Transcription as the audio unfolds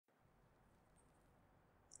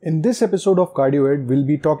In this episode of CardioEd, we'll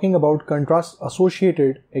be talking about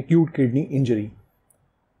contrast-associated acute kidney injury.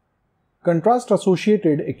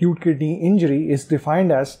 Contrast-associated acute kidney injury is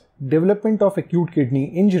defined as development of acute kidney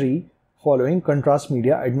injury following contrast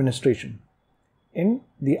media administration, in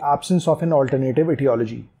the absence of an alternative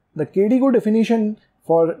etiology. The KDIGO definition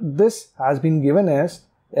for this has been given as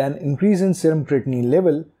an increase in serum creatinine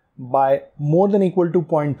level by more than equal to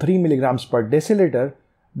 0.3 milligrams per deciliter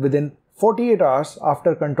within 48 hours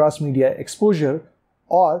after contrast media exposure,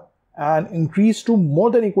 or an increase to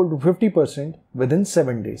more than equal to 50% within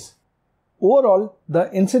 7 days. Overall,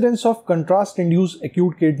 the incidence of contrast-induced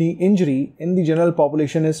acute kidney injury in the general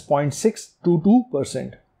population is 0.6 to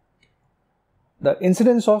 2%. The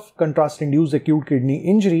incidence of contrast-induced acute kidney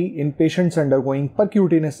injury in patients undergoing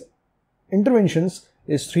percutaneous interventions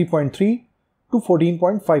is 3.3 to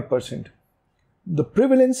 14.5%. The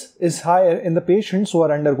prevalence is higher in the patients who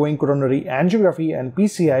are undergoing coronary angiography and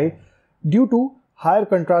PCI due to higher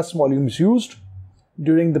contrast volumes used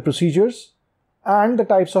during the procedures and the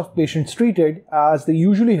types of patients treated, as they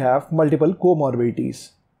usually have multiple comorbidities.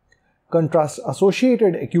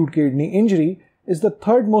 Contrast-associated acute kidney injury is the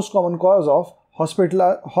third most common cause of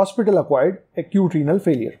hospital-acquired acute renal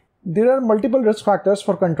failure. There are multiple risk factors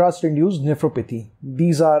for contrast-induced nephropathy.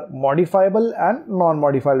 These are modifiable and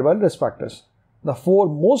non-modifiable risk factors. The four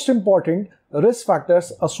most important risk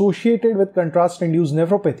factors associated with contrast-induced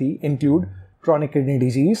nephropathy include chronic kidney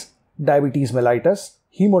disease, diabetes mellitus,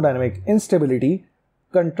 hemodynamic instability,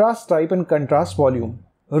 contrast type and contrast volume.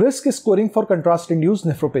 Risk scoring for contrast-induced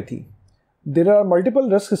nephropathy. There are multiple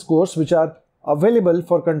risk scores which are available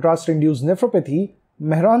for contrast-induced nephropathy.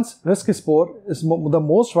 Mehron's risk score is the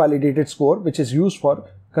most validated score which is used for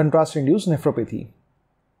contrast-induced nephropathy.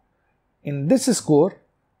 In this score,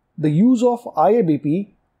 the use of IABP,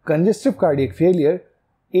 congestive cardiac failure,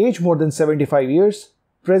 age more than 75 years,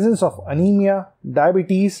 presence of anemia,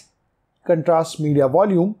 diabetes, contrast media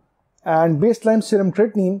volume, and baseline serum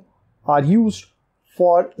creatinine are used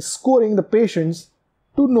for scoring the patients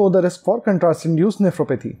to know the risk for contrast-induced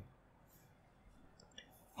nephropathy.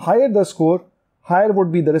 Higher the score, higher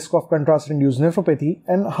would be the risk of contrast-induced nephropathy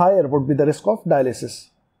and higher would be the risk of dialysis.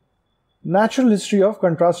 Natural history of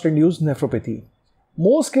contrast-induced nephropathy.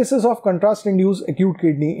 Most cases of contrast-induced acute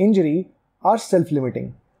kidney injury are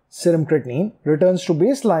self-limiting. Serum creatinine returns to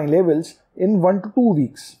baseline levels in 1 to 2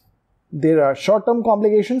 weeks. There are short-term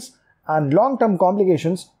complications and long-term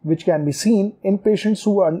complications which can be seen in patients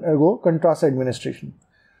who undergo contrast administration.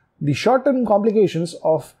 The short-term complications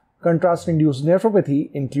of contrast-induced nephropathy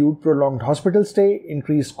include prolonged hospital stay,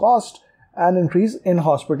 increased cost, and increase in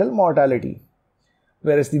hospital mortality.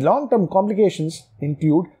 Whereas the long-term complications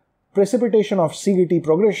include precipitation of CVT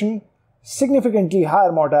progression, significantly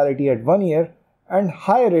higher mortality at 1 year, and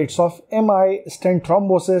higher rates of MI, stent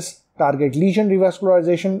thrombosis, target lesion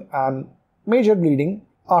revascularization, and major bleeding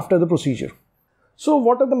after the procedure. So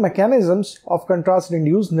what are the mechanisms of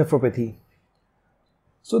contrast-induced nephropathy?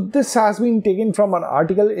 So this has been taken from an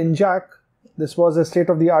article in JACC. This was a state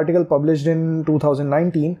of the article published in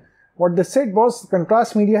 2019. What they said was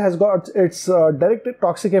contrast media has got its direct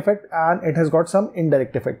toxic effect and it has got some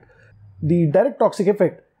indirect effect. The direct toxic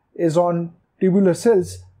effect is on tubular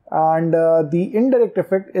cells, and the indirect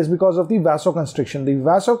effect is because of the vasoconstriction. The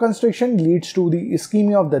vasoconstriction leads to the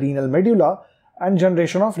ischemia of the renal medulla and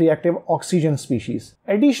generation of reactive oxygen species.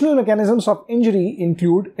 Additional mechanisms of injury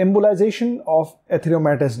include embolization of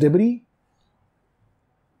atheromatous debris.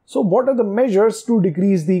 So what are the measures to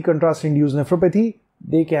decrease the contrast-induced nephropathy?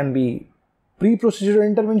 They can be pre-procedural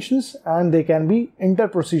interventions and they can be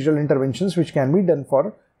inter-procedural interventions which can be done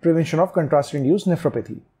for prevention of contrast-induced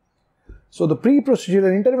nephropathy. So the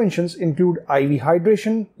pre-procedural interventions include IV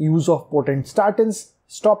hydration, use of potent statins,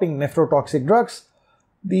 stopping nephrotoxic drugs.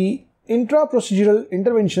 The intra-procedural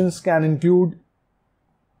interventions can include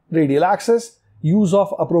radial access, use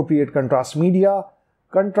of appropriate contrast media,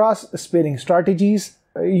 contrast sparing strategies,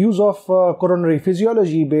 use of coronary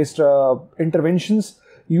physiology based interventions,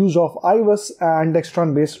 use of IVUS and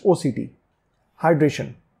dextran based OCT.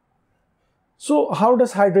 Hydration. So how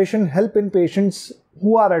does hydration help in patients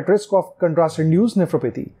who are at risk of contrast-induced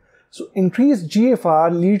nephropathy? So increased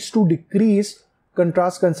GFR leads to decreased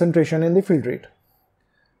contrast concentration in the filtrate.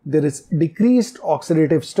 There is decreased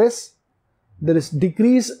oxidative stress, there is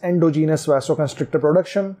decreased endogenous vasoconstrictor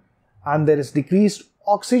production, and there is decreased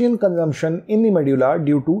oxygen consumption in the medulla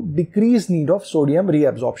due to decreased need of sodium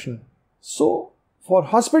reabsorption. So for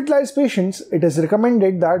hospitalized patients, it is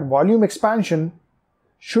recommended that volume expansion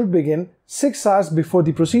should begin 6 hours before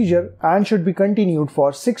the procedure and should be continued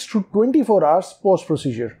for 6 to 24 hours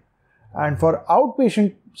post-procedure. and for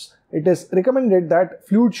outpatients, it is recommended that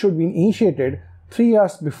fluid should be initiated 3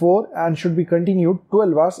 hours before and should be continued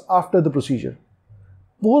 12 hours after the procedure.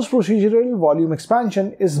 Post-procedural volume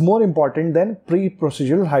expansion is more important than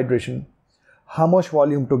pre-procedural hydration. How much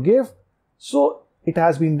volume to give? So it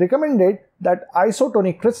has been recommended that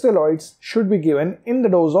isotonic crystalloids should be given in the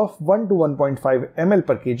dose of 1 to 1.5 ml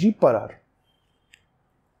per kg per hour.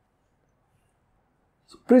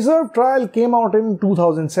 PRESERVE trial came out in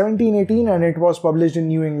 2017-18 and it was published in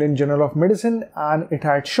New England Journal of Medicine, and it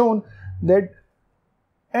had shown that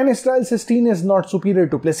N-acetylcysteine is not superior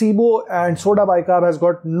to placebo and soda bicarb has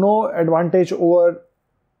got no advantage over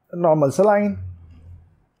normal saline.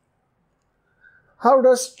 How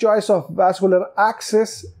does choice of vascular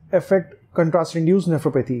access affect contrast-induced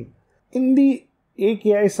nephropathy? In the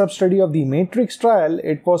AKI sub-study of the MATRIX trial,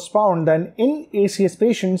 it was found that in ACS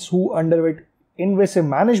patients who underwent invasive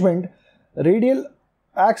management, radial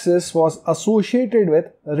access was associated with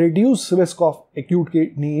reduced risk of acute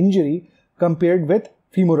kidney injury compared with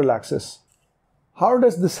femoral access. How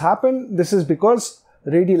does this happen? This is because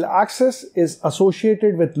radial access is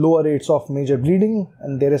associated with lower rates of major bleeding,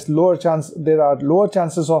 and there are lower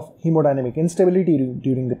chances of hemodynamic instability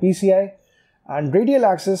during the PCI, and radial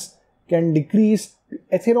access can decrease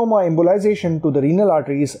atheroma embolization to the renal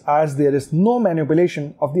arteries as there is no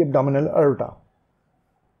manipulation of the abdominal aorta.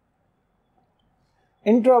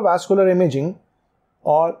 Intravascular imaging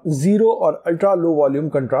or zero or ultra low volume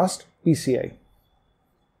contrast PCI.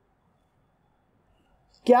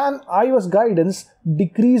 Can IVUS guidance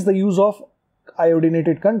decrease the use of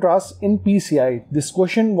iodinated contrast in PCI? This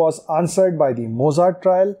question was answered by the MOZART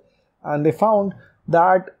trial, and they found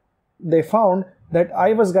that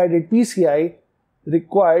IVUS guided PCI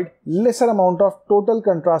required lesser amount of total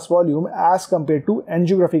contrast volume as compared to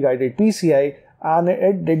angiography guided PCI, and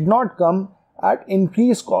it did not come at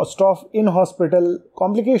increased cost of in-hospital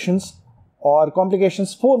complications or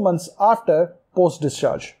complications 4 months after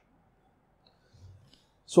post-discharge.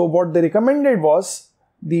 So what they recommended was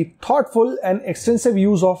the thoughtful and extensive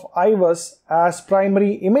use of IVUS as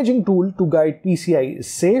primary imaging tool to guide PCI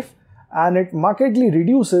is safe, and it markedly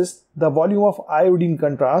reduces the volume of iodine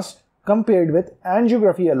contrast compared with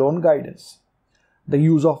angiography alone guidance. The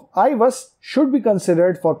use of IVUS should be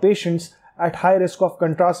considered for patients at high risk of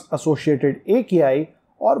contrast-associated AKI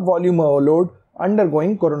or volume overload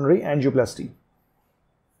undergoing coronary angioplasty.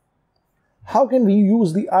 How can we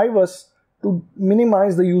use the IVUS to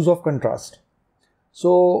minimize the use of contrast?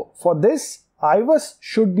 So for this, IVUS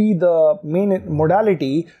should be the main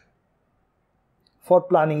modality for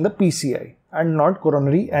planning the PCI and not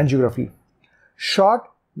coronary angiography. Short,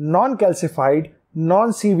 non-calcified,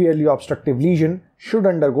 non-severely obstructive lesion should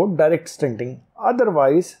undergo direct stenting.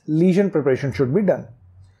 Otherwise, lesion preparation should be done.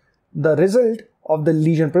 The result of the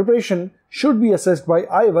lesion preparation should be assessed by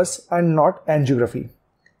IVUS and not angiography.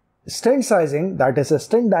 Stent sizing, that is a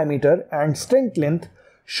stent diameter and stent length,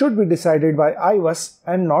 should be decided by IVUS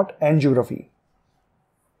and not angiography.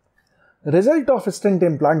 Result of stent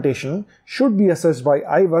implantation should be assessed by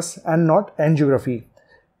IVUS and not angiography.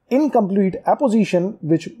 Incomplete apposition,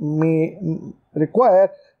 which may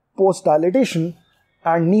require post-dilatation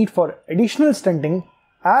and need for additional stenting,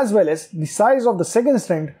 as well as the size of the second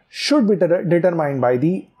stent, should be determined by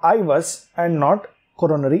the IVUS and not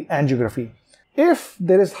coronary angiography. If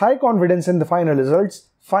there is high confidence in the final results,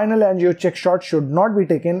 final angio check shot should not be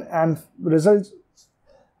taken, and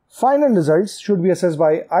final results should be assessed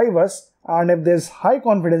by IVUS, and if there is high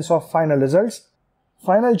confidence of final results,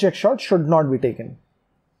 final check shot should not be taken.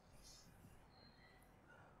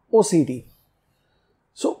 OCT.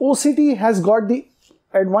 So OCT has got the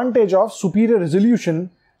advantage of superior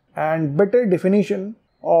resolution and better definition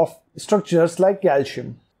of structures like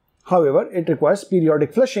calcium. However, it requires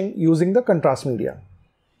periodic flushing using the contrast media.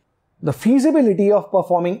 The feasibility of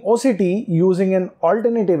performing OCT using an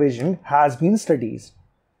alternative agent has been studied.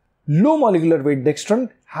 Low molecular weight dextran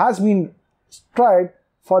has been tried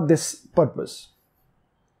for this purpose.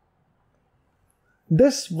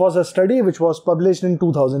 This was a study which was published in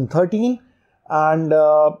 2013, and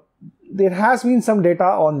there has been some data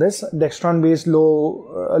on this dextran-based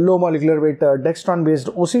low molecular weight dextran-based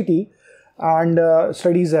OCT, and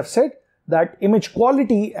studies have said that image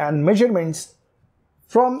quality and measurements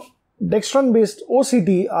from dextran-based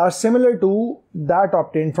OCT are similar to that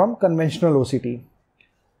obtained from conventional OCT.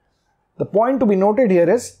 The point to be noted here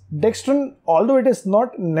is dextran, although it is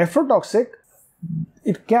not nephrotoxic,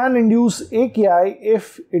 it can induce AKI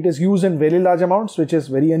if it is used in very large amounts, which is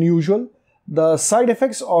very unusual. The side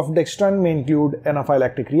effects of dextran may include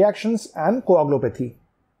anaphylactic reactions and coagulopathy.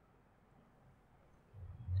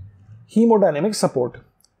 Hemodynamic support.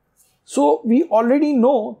 So we already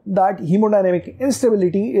know that hemodynamic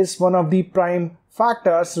instability is one of the prime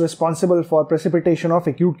factors responsible for precipitation of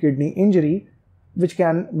acute kidney injury, which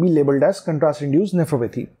can be labeled as contrast-induced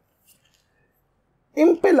nephropathy.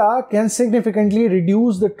 Impella can significantly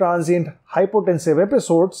reduce the transient hypotensive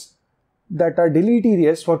episodes that are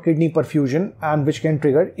deleterious for kidney perfusion and which can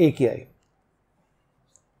trigger AKI.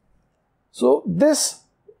 So this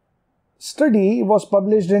study was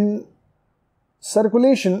published in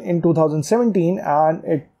Circulation in 2017 and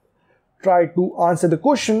it tried to answer the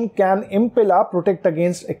question, can Impella protect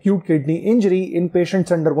against acute kidney injury in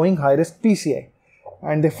patients undergoing high-risk PCI?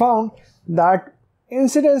 And they found that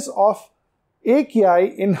incidence of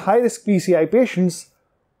AKI in high-risk PCI patients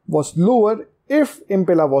was lower if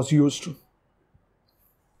Impella was used.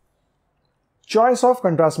 Choice of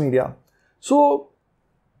contrast media. So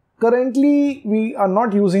currently we are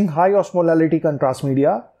not using high osmolality contrast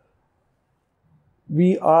media.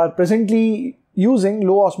 We are presently using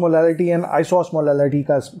low osmolality and iso-osmolality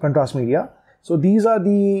contrast media. So these are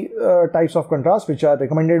the types of contrast which are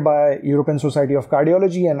recommended by European Society of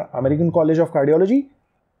Cardiology and American College of Cardiology.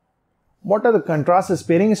 What are the contrast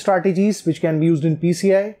sparing strategies which can be used in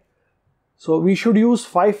PCI? So we should use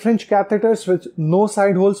 5 French catheters with no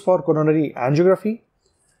side holes for coronary angiography.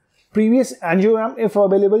 Previous angiogram, if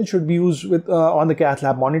available, should be used with on the cath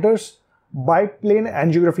lab monitors. Biplane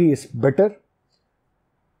angiography is better.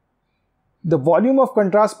 The volume of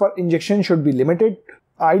contrast per injection should be limited.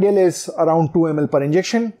 Ideal is around 2 ml per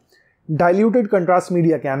injection. Diluted contrast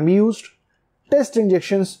media can be used. Test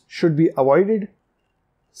injections should be avoided.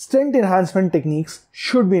 Stent enhancement techniques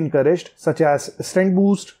should be encouraged, such as stent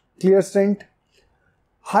boost, clear stent.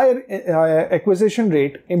 Higher acquisition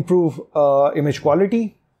rate improve image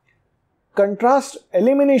quality. Contrast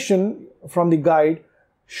elimination from the guide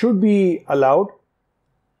should be allowed.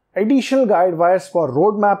 Additional guide wires for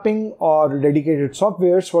road mapping or dedicated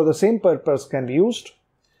softwares for the same purpose can be used.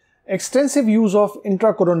 Extensive use of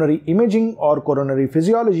intracoronary imaging or coronary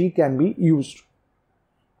physiology can be used.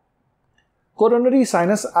 Coronary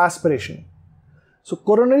sinus aspiration. So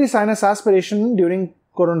coronary sinus aspiration during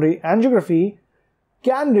coronary angiography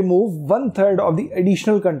can remove 1/3 of the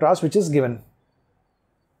additional contrast which is given.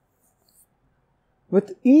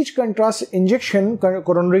 With each contrast injection,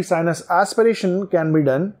 coronary sinus aspiration can be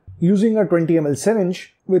done using a 20 ml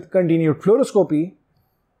syringe with continued fluoroscopy,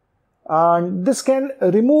 and this can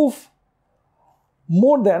remove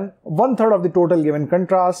more than 1/3 of the total given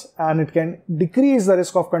contrast, and it can decrease the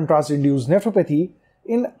risk of contrast-induced nephropathy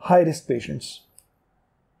in high-risk patients.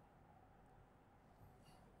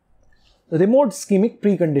 Remote ischemic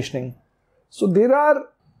preconditioning. So there are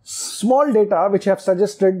small data which have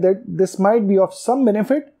suggested that this might be of some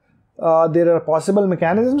benefit. There are possible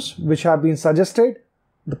mechanisms which have been suggested.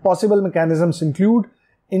 The possible mechanisms include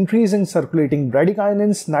increase in circulating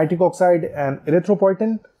bradykinins, nitric oxide and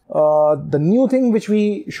erythropoietin. The new thing which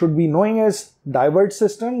we should be knowing is DYEVERT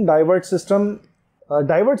system. DYEVERT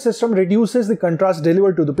system reduces the contrast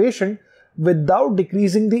delivered to the patient without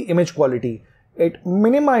decreasing the image quality. It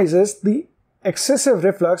minimizes the excessive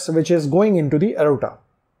reflux which is going into the aorta.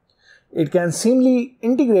 It can seamlessly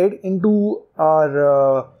integrate into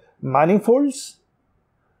our manifolds,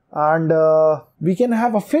 and we can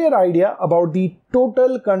have a fair idea about the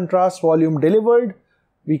total contrast volume delivered.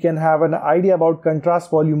 We can have an idea about contrast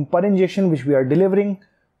volume per injection which we are delivering.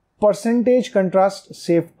 Percentage contrast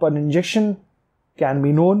saved per injection can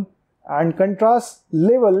be known, and contrast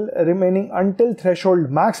level remaining until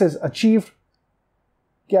threshold max is achieved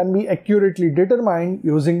can be accurately determined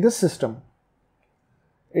using this system.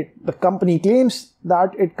 The company claims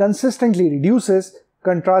that it consistently reduces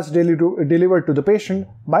contrast delivered to the patient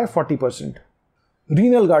by 40%.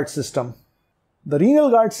 RenalGuard system. The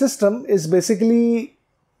RenalGuard system is basically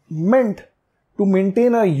meant to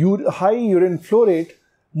maintain a high urine flow rate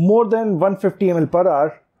more than 150 ml per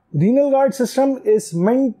hour. RenalGuard system is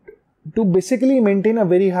meant to basically maintain a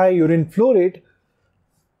very high urine flow rate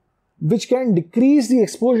which can decrease the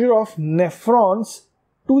exposure of nephrons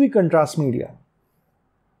to the contrast media.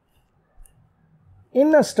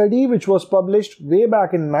 In a study which was published way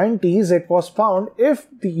back in 90s, it was found if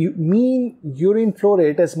the mean urine flow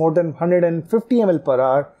rate is more than 150 ml per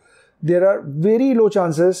hour, there are very low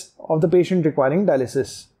chances of the patient requiring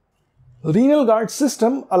dialysis. RenalGuard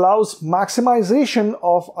system allows maximization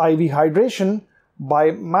of IV hydration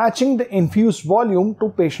by matching the infused volume to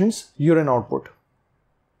patient's urine output.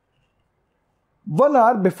 1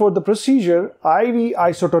 hour before the procedure, IV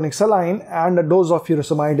isotonic saline and a dose of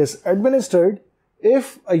furosemide is administered.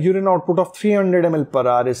 If a urine output of 300 ml per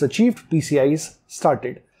hour is achieved, PCI is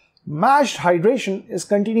started. Matched hydration is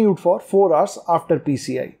continued for 4 hours after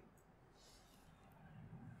PCI.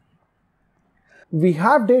 We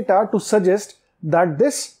have data to suggest that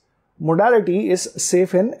this modality is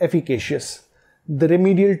safe and efficacious. The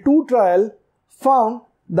Remedial 2 trial found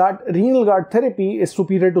that RenalGuard therapy is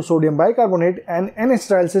superior to sodium bicarbonate and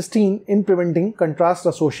N-acetylcysteine in preventing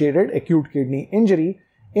contrast-associated acute kidney injury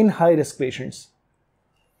in high-risk patients.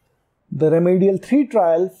 The Remedial 3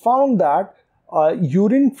 trial found that a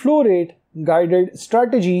urine flow rate guided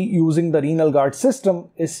strategy using the RenalGuard system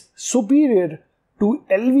is superior to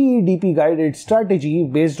LVEDP guided strategy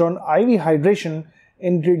based on IV hydration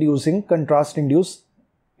in reducing contrast-induced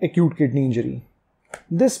acute kidney injury.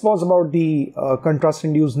 This was about the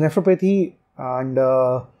contrast-induced nephropathy, and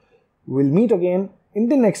we'll meet again in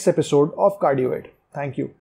the next episode of CardioEd. Thank you.